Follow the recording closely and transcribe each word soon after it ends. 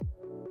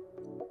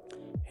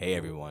Hey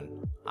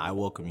everyone, I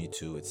welcome you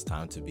to It's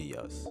Time to Be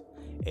Us,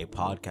 a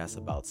podcast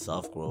about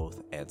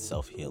self-growth and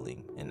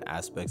self-healing in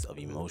aspects of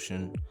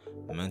emotion,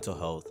 mental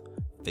health,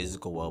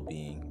 physical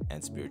well-being,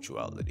 and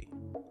spirituality.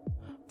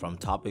 From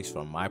topics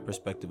from my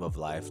perspective of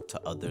life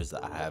to others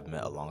that I have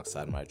met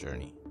alongside my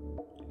journey.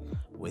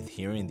 With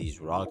hearing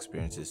these raw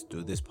experiences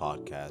through this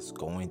podcast,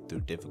 going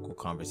through difficult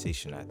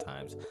conversation at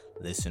times,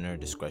 listener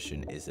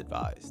discretion is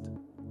advised.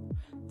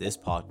 This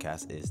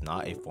podcast is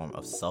not a form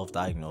of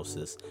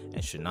self-diagnosis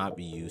and should not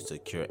be used to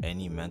cure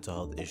any mental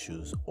health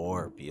issues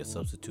or be a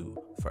substitute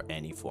for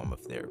any form of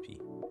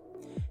therapy.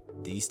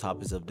 These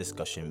topics of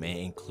discussion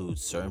may include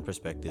certain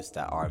perspectives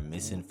that are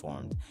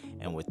misinformed,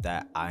 and with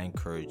that, I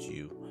encourage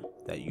you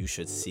that you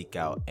should seek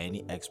out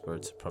any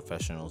experts,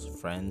 professionals,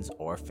 friends,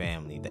 or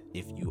family that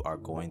if you are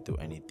going through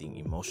anything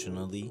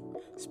emotionally,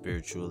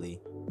 spiritually,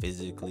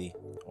 physically,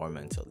 or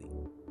mentally.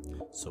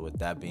 So with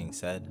that being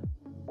said,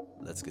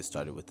 let's get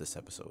started with this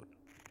episode.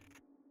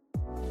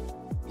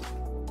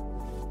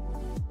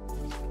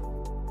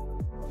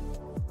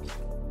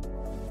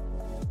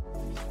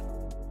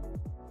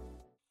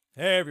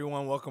 Hey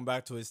everyone, welcome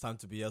back to It's Time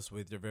to Be Us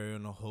with your very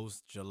own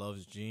host,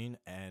 Jaloves Gene.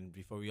 And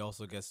before we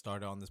also get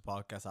started on this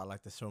podcast, I'd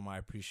like to show my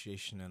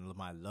appreciation and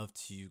my love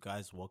to you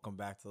guys. Welcome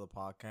back to the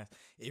podcast.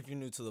 If you're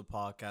new to the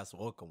podcast,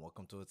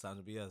 welcome to It's Time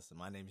to Be Us.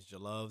 My name is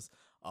Jaloves.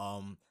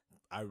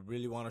 I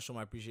really want to show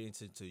my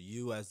appreciation to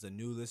you as the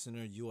new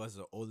listener, you as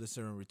the old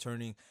listener and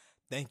returning.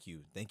 Thank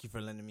you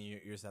for lending me your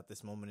ears at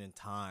this moment in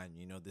time.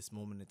 This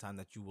moment in time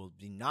that you will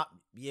not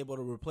be able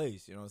to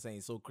replace. You know what I'm saying?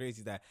 It's so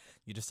crazy that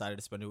you decided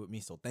to spend it with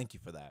me. So thank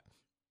you for that.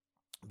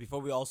 Before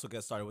we also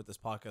get started with this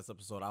podcast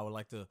episode, I would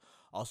like to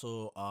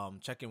also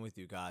check in with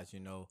you guys.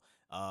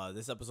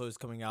 This episode is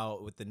coming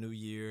out with the new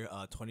year,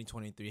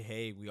 2023.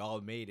 Hey, we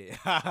all made it.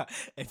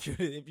 If you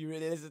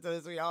really listen to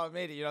this, we all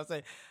made it. You know what I'm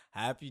saying?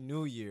 Happy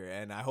New Year.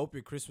 And I hope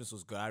your Christmas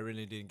was good. I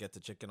really didn't get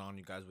to check in on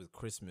you guys with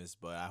Christmas,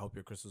 but I hope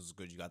your Christmas was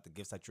good. You got the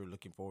gifts that you're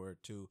looking forward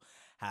to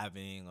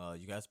having.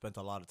 You guys spent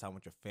a lot of time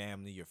with your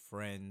family, your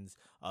friends.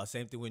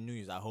 Same thing with New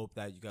Year's. I hope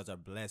that you guys are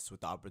blessed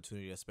with the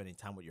opportunity of spending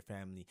time with your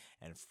family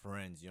and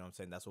friends. You know what I'm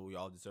saying? That's what we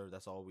all deserve.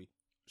 That's all we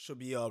should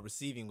be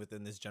receiving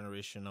within this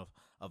generation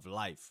of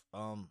life.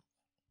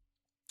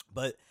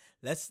 But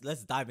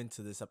let's dive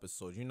into this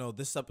episode.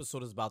 This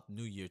episode is about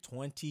New Year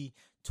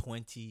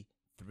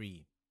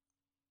 2023.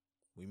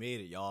 We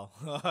made it, y'all.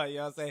 You know what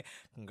I'm saying?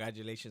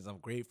 Congratulations. I'm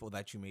grateful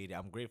that you made it.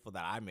 I'm grateful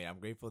that I made it. I'm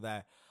grateful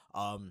that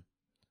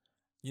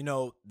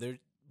there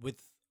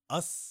with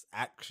us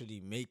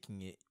actually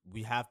making it,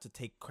 we have to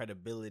take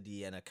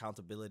credibility and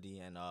accountability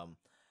and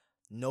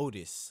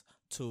notice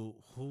to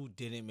who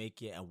didn't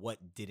make it and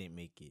what didn't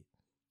make it.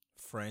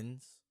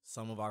 Friends,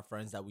 some of our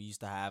friends that we used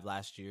to have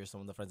last year,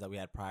 some of the friends that we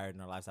had prior in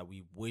our lives that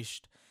we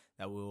wished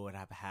that we would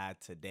have had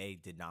today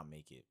did not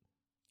make it.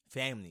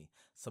 Family,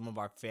 some of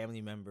our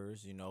family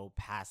members,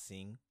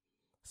 passing.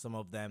 Some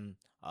of them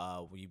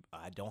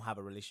I don't have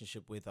a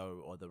relationship with,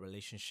 or the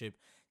relationship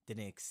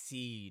didn't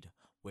exceed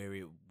where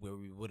we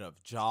would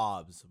have.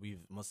 Jobs.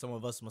 Some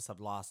of us must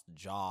have lost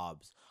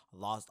jobs,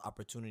 lost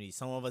opportunities.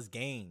 Some of us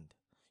gained.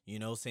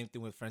 Same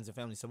thing with friends and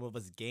family. Some of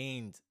us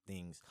gained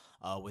things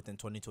within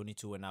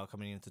 2022, and now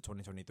coming into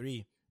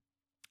 2023,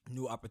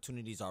 new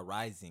opportunities are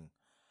rising.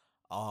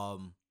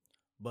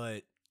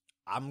 But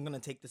I'm gonna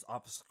take this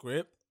off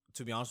script.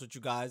 To be honest with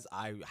you guys,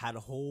 I had a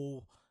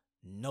whole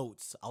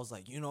notes. I was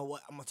like, you know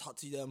what? I'm gonna talk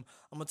to them.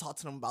 I'm gonna talk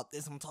to them about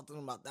this. I'm gonna talk to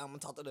them about that. I'm gonna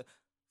talk to them.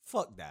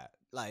 Fuck that.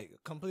 Like,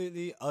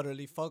 completely,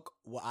 utterly, fuck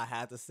what I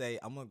had to say.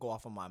 I'm gonna go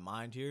off of my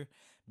mind here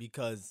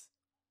because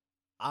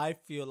I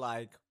feel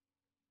like,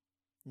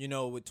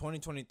 with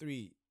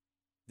 2023,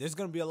 there's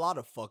going to be a lot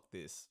of fuck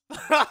this.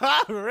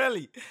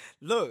 Really.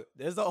 Look,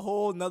 there's a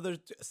whole nother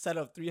set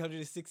of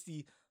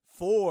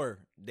 364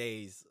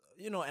 days,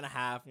 and a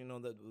half,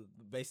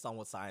 based on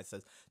what science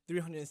says.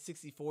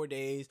 364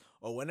 days,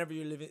 or whenever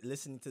you're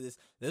listening to this,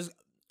 there's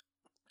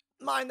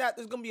going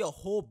to be a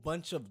whole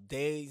bunch of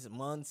days,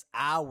 months,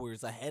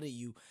 hours ahead of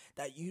you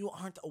that you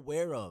aren't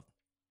aware of.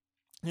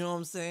 You know what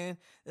I'm saying?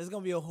 There's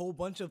going to be a whole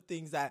bunch of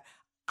things that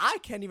I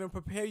can't even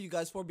prepare you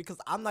guys for because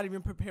I'm not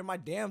even preparing my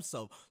damn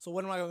self. So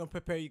what am I going to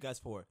prepare you guys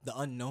for? The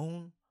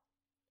unknown?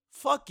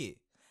 Fuck it.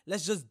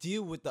 Let's just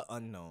deal with the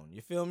unknown.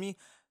 You feel me?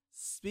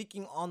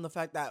 Speaking on the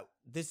fact that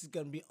this is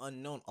going to be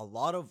unknown, a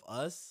lot of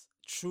us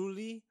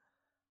truly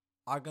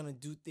are going to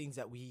do things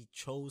that we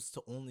chose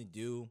to only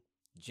do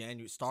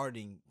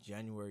starting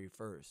January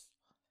 1st.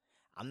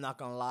 I'm not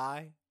going to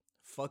lie.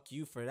 Fuck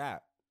you for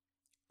that.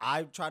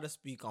 I try to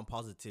speak on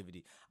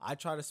positivity. I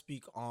try to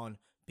speak on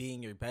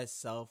being your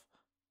best self.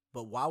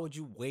 But why would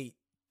you wait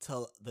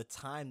till the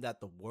time that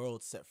the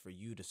world set for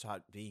you to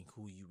start being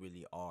who you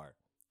really are?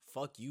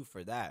 Fuck you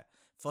for that.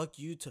 Fuck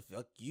you to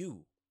fuck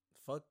you.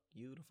 Fuck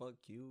you to fuck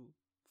you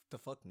to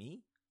fuck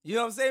me. You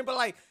know what I'm saying? But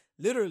like,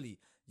 literally,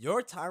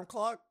 your time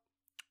clock,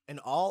 in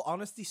all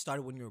honesty,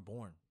 started when you were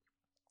born,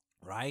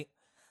 right?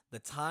 The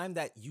time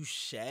that you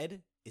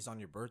shed is on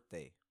your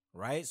birthday,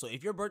 right? So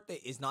if your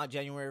birthday is not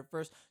January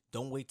 1st,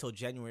 don't wait till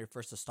January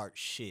 1st to start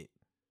shit.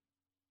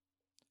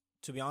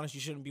 To be honest,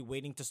 you shouldn't be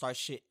waiting to start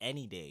shit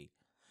any day.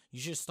 You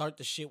should start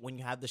the shit when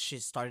you have the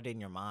shit started in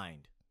your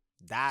mind.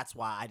 That's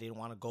why I didn't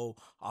want to go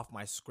off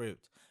my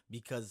script,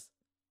 because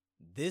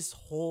this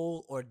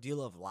whole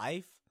ordeal of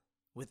life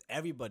with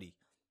everybody,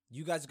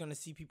 you guys are going to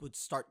see people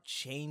start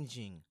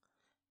changing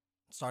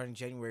starting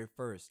January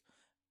 1st.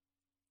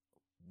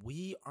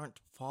 We aren't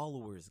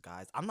followers,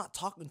 guys. I'm not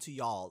talking to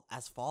y'all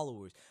as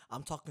followers.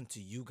 I'm talking to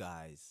you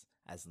guys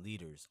as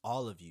leaders,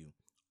 all of you.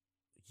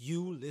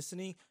 You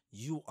listening,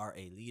 you are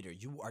a leader.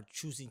 You are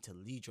choosing to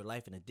lead your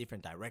life in a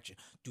different direction.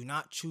 Do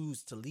not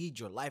choose to lead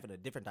your life in a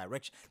different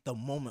direction the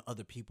moment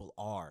other people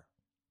are.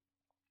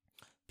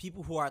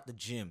 People who are at the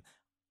gym,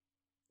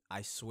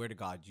 I swear to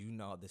God, you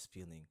know this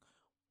feeling.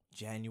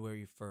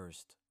 January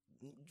 1st.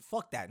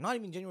 Fuck that. Not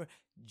even January.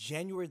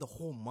 January, the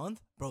whole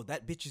month. Bro,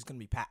 that bitch is going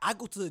to be packed. I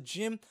go to the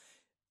gym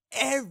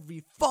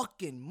every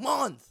fucking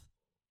month.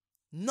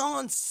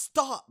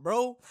 Non-stop,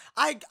 bro.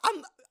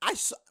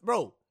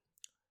 Bro,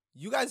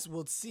 you guys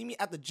will see me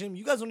at the gym.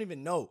 You guys don't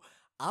even know.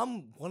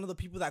 I'm one of the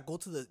people that go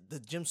to the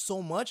gym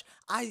so much.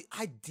 I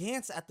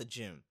dance at the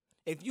gym.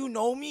 If you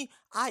know me,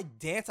 I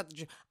dance at the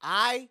gym.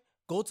 I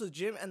go to the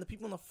gym and the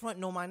people in the front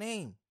know my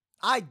name.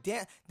 I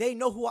dance. They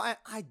know who I am.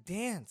 I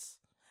dance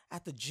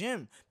at the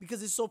gym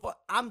because it's so fun.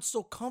 I'm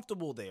so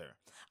comfortable there.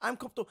 I'm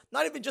comfortable,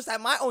 not even just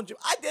at my own gym.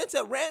 I dance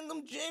at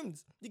random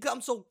gyms because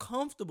I'm so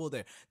comfortable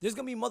there. There's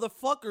going to be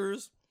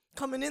motherfuckers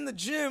coming in the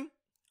gym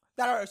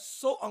that are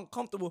so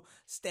uncomfortable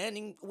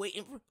standing,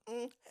 waiting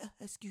for,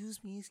 excuse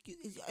me,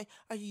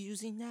 are you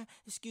using that?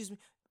 Excuse me.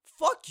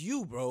 Fuck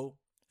you, bro.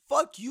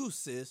 Fuck you,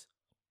 sis.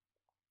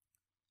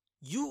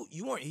 You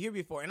weren't here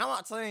before. And I'm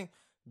not saying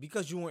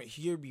because you weren't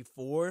here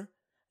before,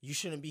 you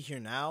shouldn't be here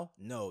now.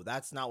 No,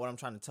 that's not what I'm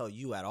trying to tell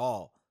you at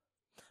all.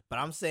 But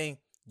I'm saying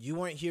you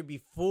weren't here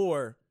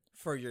before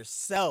for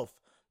yourself,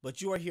 but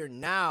you are here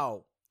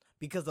now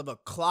because of a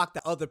clock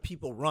that other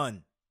people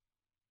run.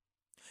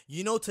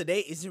 You know,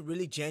 today isn't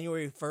really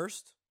January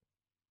 1st.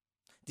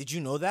 Did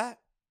you know that?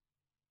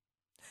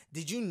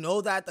 Did you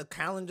know that the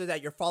calendar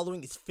that you're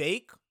following is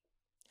fake?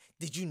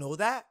 Did you know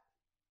that?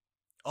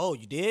 Oh,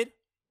 you did?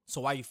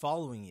 So why are you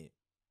following it?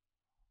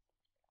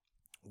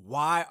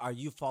 Why are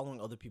you following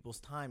other people's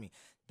timing?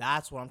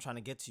 That's what I'm trying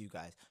to get to, you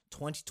guys.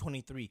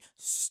 2023,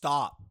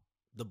 stop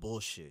the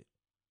bullshit.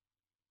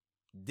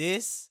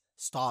 This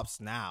stops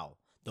now.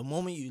 The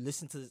moment you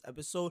listen to this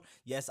episode,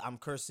 yes, I'm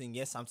cursing.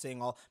 Yes, I'm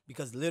saying all.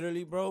 Because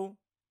literally, bro,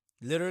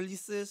 literally,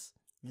 sis,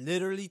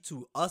 literally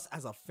to us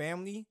as a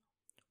family,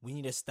 we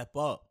need to step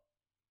up.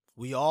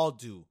 We all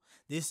do.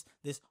 This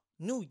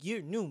new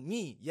year, new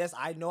me. Yes,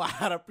 I know I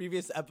had a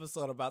previous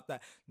episode about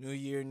that. New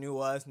year, new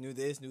us, new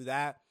this, new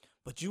that.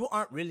 But you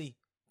aren't really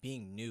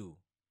being new.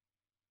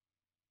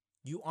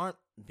 You aren't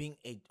being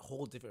a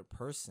whole different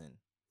person.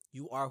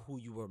 You are who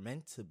you were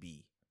meant to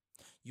be.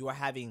 You are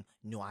having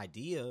new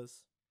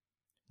ideas,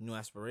 new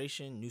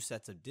aspiration, new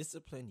sets of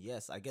discipline.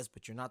 Yes, I guess,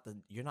 but you're not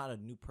a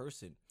new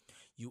person.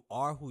 You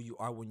are who you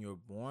are when you're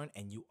born,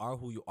 and you are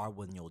who you are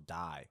when you'll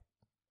die.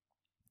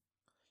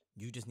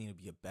 You just need to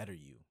be a better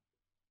you.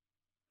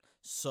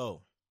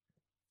 So,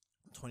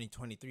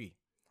 2023,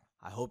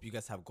 I hope you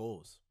guys have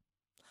goals.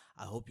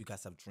 I hope you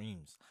guys have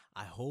dreams.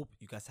 I hope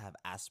you guys have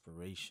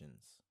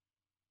aspirations.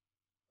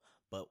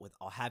 But with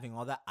having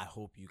all that, I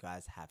hope you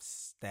guys have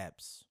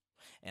steps.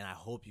 And I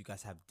hope you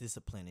guys have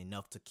discipline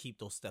enough to keep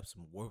those steps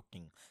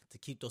working, to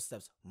keep those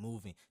steps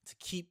moving, to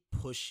keep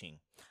pushing.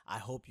 I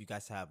hope you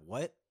guys have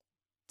what?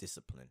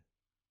 Discipline.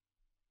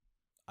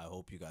 I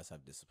hope you guys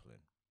have discipline.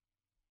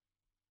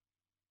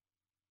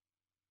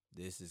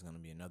 This is going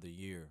to be another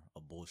year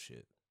of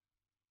bullshit.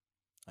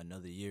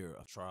 Another year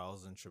of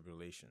trials and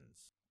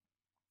tribulations.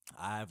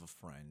 I have a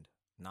friend,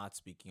 not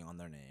speaking on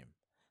their name,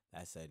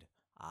 that said,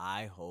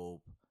 I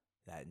hope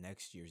that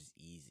next year's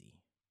easy.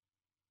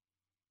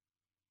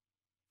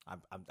 I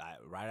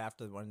right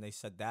after when they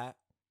said that,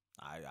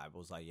 I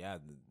was like, yeah,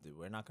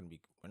 we're not gonna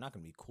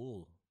be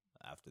cool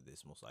after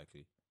this, most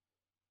likely.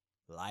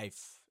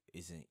 Life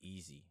isn't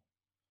easy.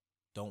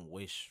 Don't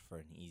wish for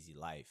an easy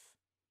life,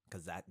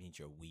 because that means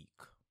you're weak.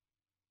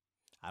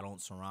 I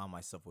don't surround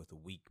myself with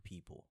weak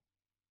people.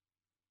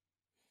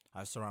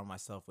 I surround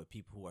myself with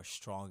people who are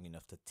strong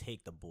enough to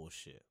take the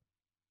bullshit.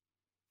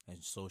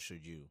 And so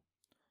should you.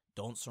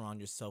 Don't surround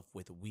yourself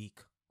with weak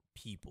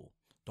people.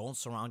 Don't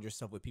surround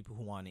yourself with people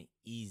who want it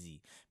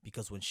easy,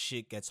 because when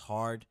shit gets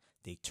hard,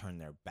 they turn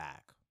their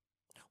back.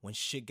 When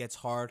shit gets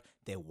hard,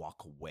 they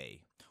walk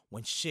away.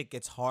 When shit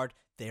gets hard,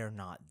 they're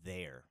not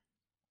there.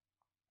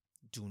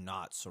 Do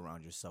not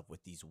surround yourself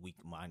with these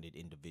weak-minded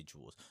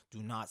individuals.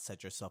 Do not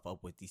set yourself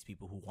up with these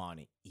people who want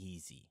it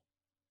easy.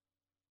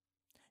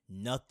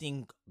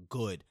 Nothing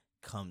good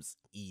comes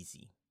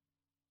easy.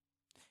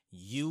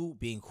 You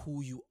being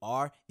who you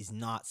are is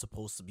not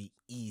supposed to be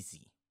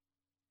easy.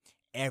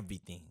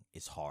 Everything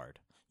is hard.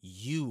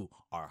 You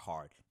are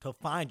hard. To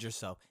find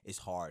yourself is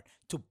hard.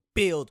 To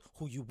build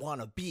who you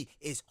want to be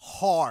is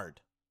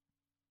hard.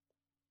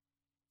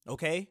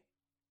 Okay?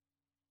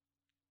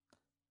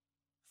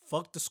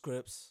 Fuck the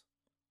scripts.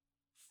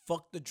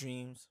 Fuck the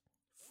dreams.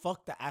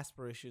 Fuck the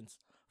aspirations.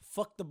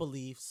 Fuck the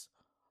beliefs.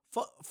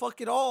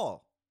 Fuck it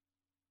all.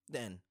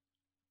 Then,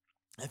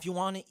 if you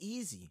want it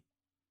easy,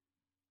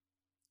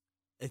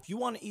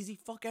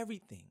 fuck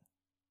everything.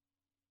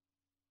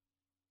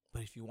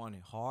 But if you want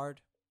it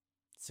hard,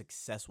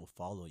 success will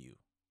follow you.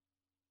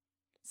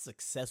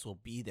 Success will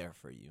be there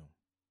for you.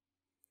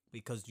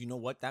 Because you know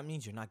what? That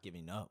means you're not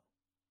giving up.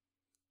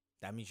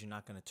 That means you're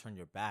not going to turn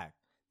your back.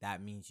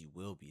 That means you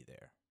will be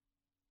there.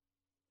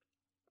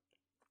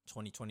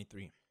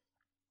 2023.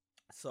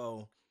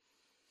 So,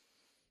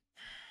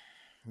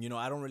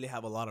 I don't really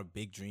have a lot of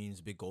big dreams,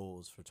 big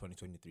goals for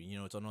 2023.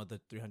 It's another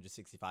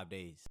 365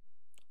 days.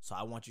 So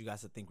I want you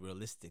guys to think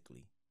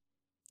realistically.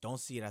 Don't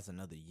see it as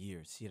another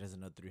year. See it as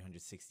another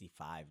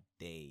 365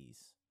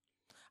 days.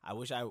 I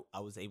wish I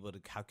was able to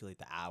calculate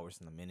the hours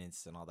and the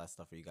minutes and all that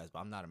stuff for you guys, but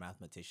I'm not a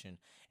mathematician.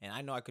 And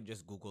I know I could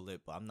just Google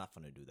it, but I'm not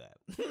going to do that.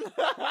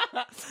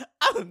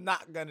 I'm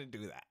not going to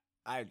do that.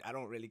 I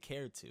don't really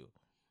care to.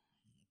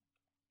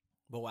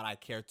 But what I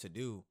care to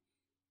do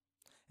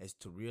is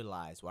to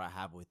realize what I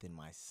have within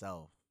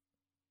myself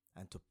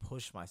and to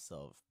push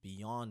myself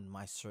beyond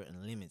my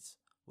certain limits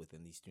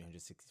within these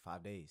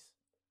 365 days.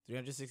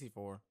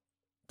 364,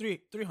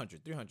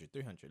 300.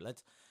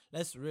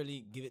 Let's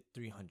really give it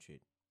 300,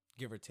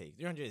 give or take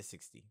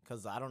 360,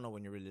 because I don't know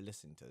when you're really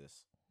listening to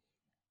this.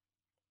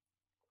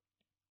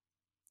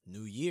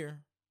 New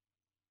year,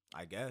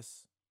 I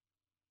guess.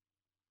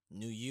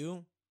 New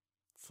you,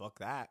 fuck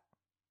that.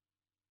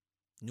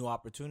 New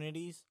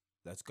opportunities,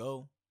 let's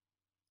go.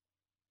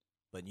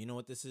 But you know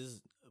what this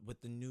is?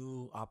 With the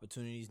new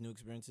opportunities, new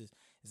experiences,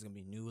 it's going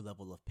to be new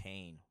level of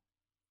pain.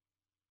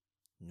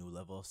 New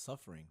level of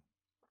suffering.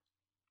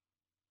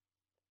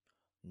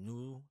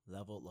 New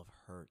level of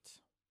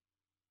hurt.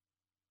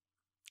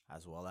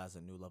 As well as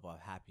a new level of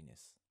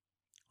happiness.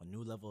 A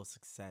new level of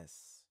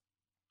success.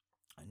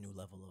 A new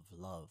level of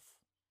love.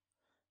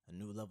 A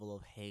new level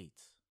of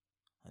hate.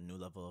 A new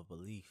level of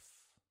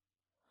belief.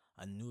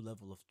 A new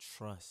level of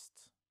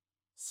trust.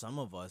 Some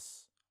of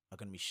us are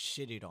going to be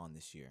shitted on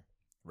this year.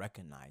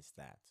 Recognize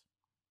that.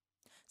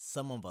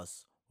 Some of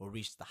us will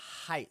reach the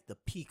height, the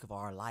peak of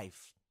our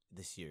life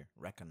this year.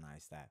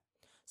 Recognize that.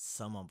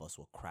 Some of us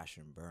will crash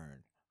and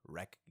burn.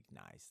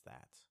 Recognize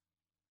that.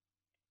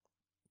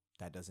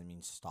 That doesn't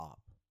mean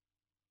stop.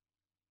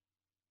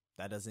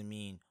 That doesn't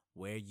mean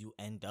where you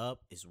end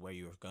up is where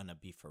you're going to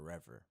be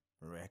forever.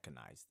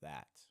 Recognize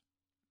that.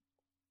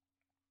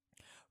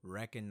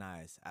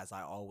 Recognize, as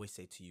I always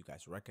say to you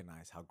guys,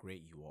 recognize how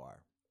great you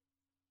are.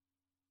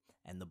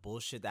 And the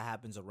bullshit that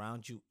happens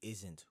around you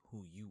isn't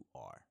who you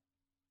are.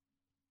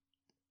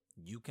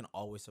 You can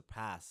always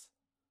surpass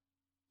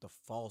the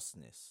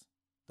falseness,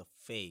 the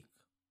fake,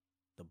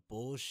 the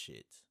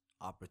bullshit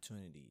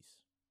opportunities.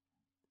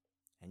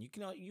 And you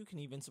can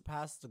even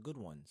surpass the good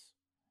ones.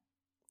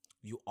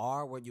 You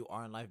are where you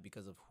are in life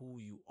because of who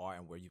you are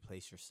and where you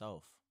place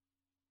yourself.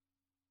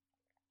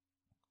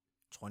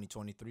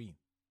 2023.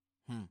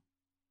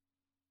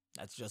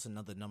 That's just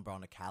another number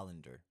on a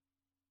calendar.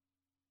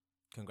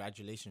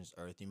 Congratulations,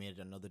 Earth. You made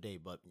it another day,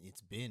 but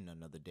it's been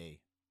another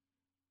day.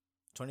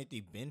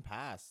 23 been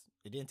past.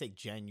 It didn't take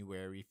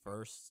January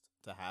 1st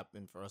to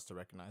happen for us to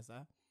recognize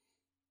that.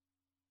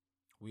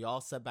 We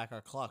all set back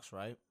our clocks,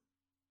 right?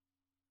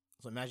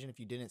 So imagine if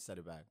you didn't set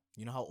it back.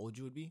 You know how old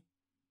you would be?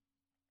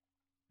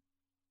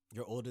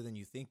 You're older than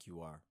you think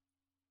you are.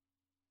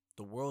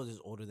 The world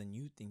is older than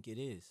you think it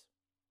is.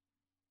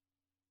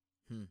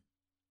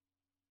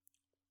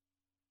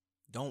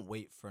 Don't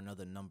wait for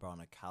another number on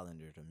a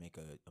calendar to make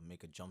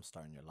a jump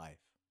start in your life.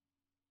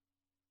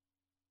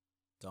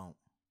 Don't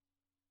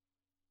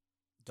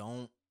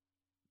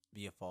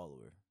be a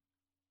follower.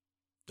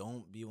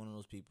 Don't be one of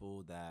those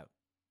people that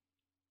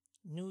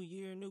new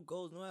year, new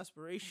goals, new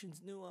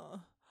aspirations, new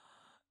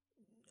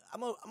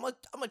I'm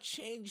a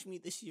change me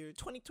this year.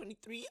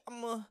 2023,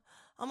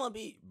 I'm a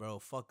be, bro,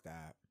 fuck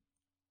that.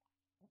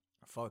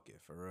 Fuck it,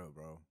 for real,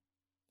 bro.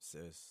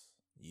 Sis,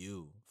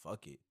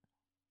 fuck it.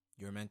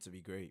 You're meant to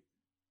be great.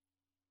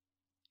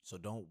 So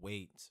don't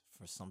wait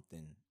for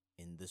something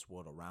in this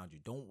world around you.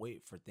 Don't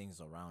wait for things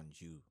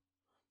around you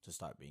to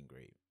start being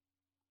great.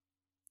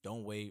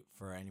 Don't wait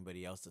for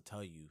anybody else to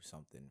tell you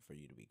something for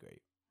you to be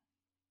great.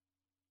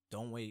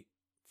 Don't wait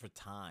for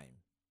time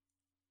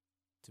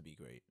to be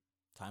great.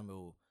 Time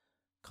will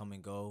come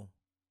and go.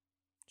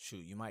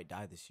 Shoot, you might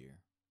die this year.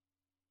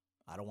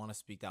 I don't want to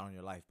speak that on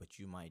your life, but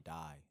you might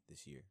die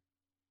this year.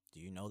 Do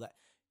you know that?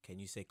 Can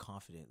you say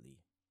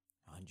confidently,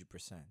 100%,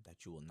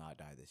 that you will not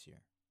die this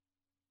year?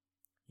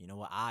 You know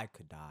what? I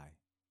could die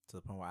to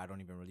the point where I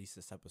don't even release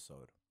this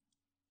episode.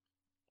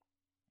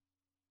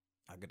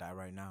 I could die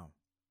right now.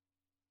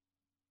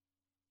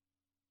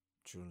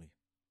 Truly.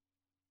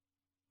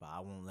 But I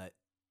won't let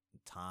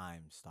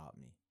time stop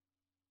me.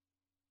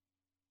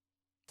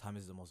 Time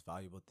is the most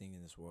valuable thing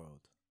in this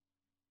world.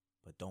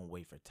 But don't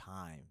wait for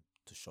time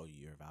to show you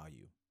your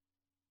value.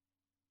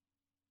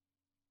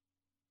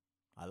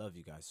 I love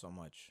you guys so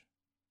much.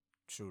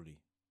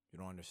 Truly. You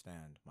don't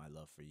understand my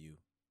love for you.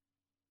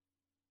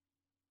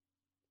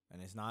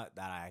 And it's not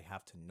that I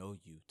have to know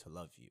you to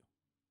love you.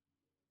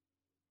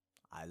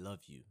 I love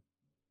you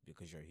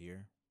because you're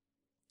here.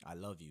 I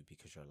love you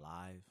because you're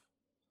alive.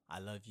 I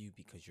love you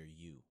because you're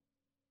you.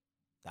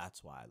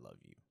 That's why I love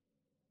you.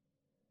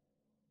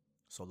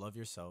 So love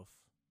yourself,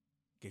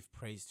 give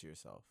praise to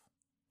yourself,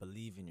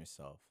 believe in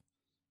yourself,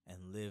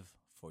 and live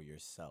for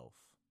yourself.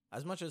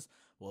 As much as,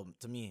 well,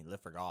 to me,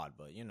 live for God,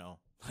 but you know,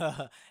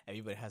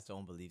 everybody has their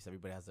own beliefs,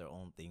 everybody has their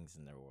own things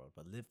in their world,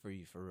 but live for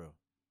you for real.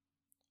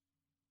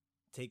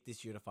 Take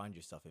this year to find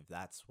yourself if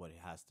that's what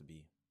it has to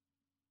be.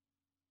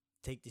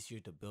 Take this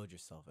year to build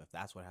yourself if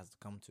that's what it has to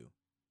come to.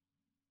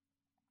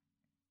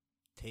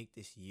 Take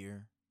this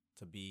year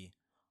to be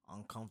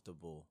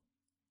uncomfortable,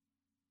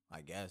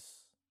 I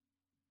guess.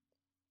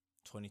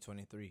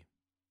 2023.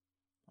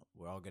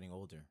 We're all getting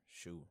older.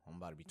 Shoot, I'm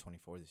about to be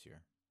 24 this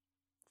year.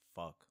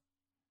 Fuck.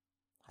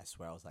 I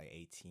swear I was like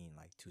 18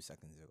 like 2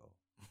 seconds ago.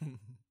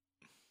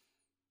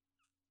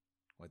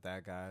 With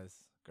that,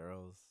 guys,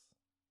 girls,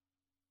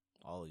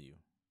 all of you,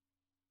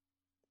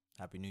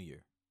 Happy New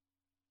Year.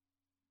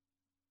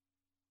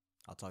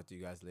 I'll talk to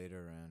you guys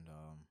later, and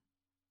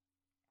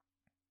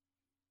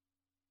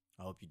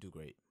I hope you do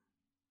great.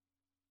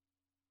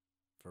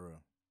 For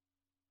real.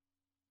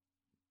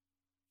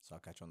 So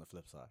I'll catch you on the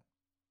flip side.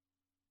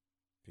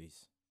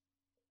 Peace.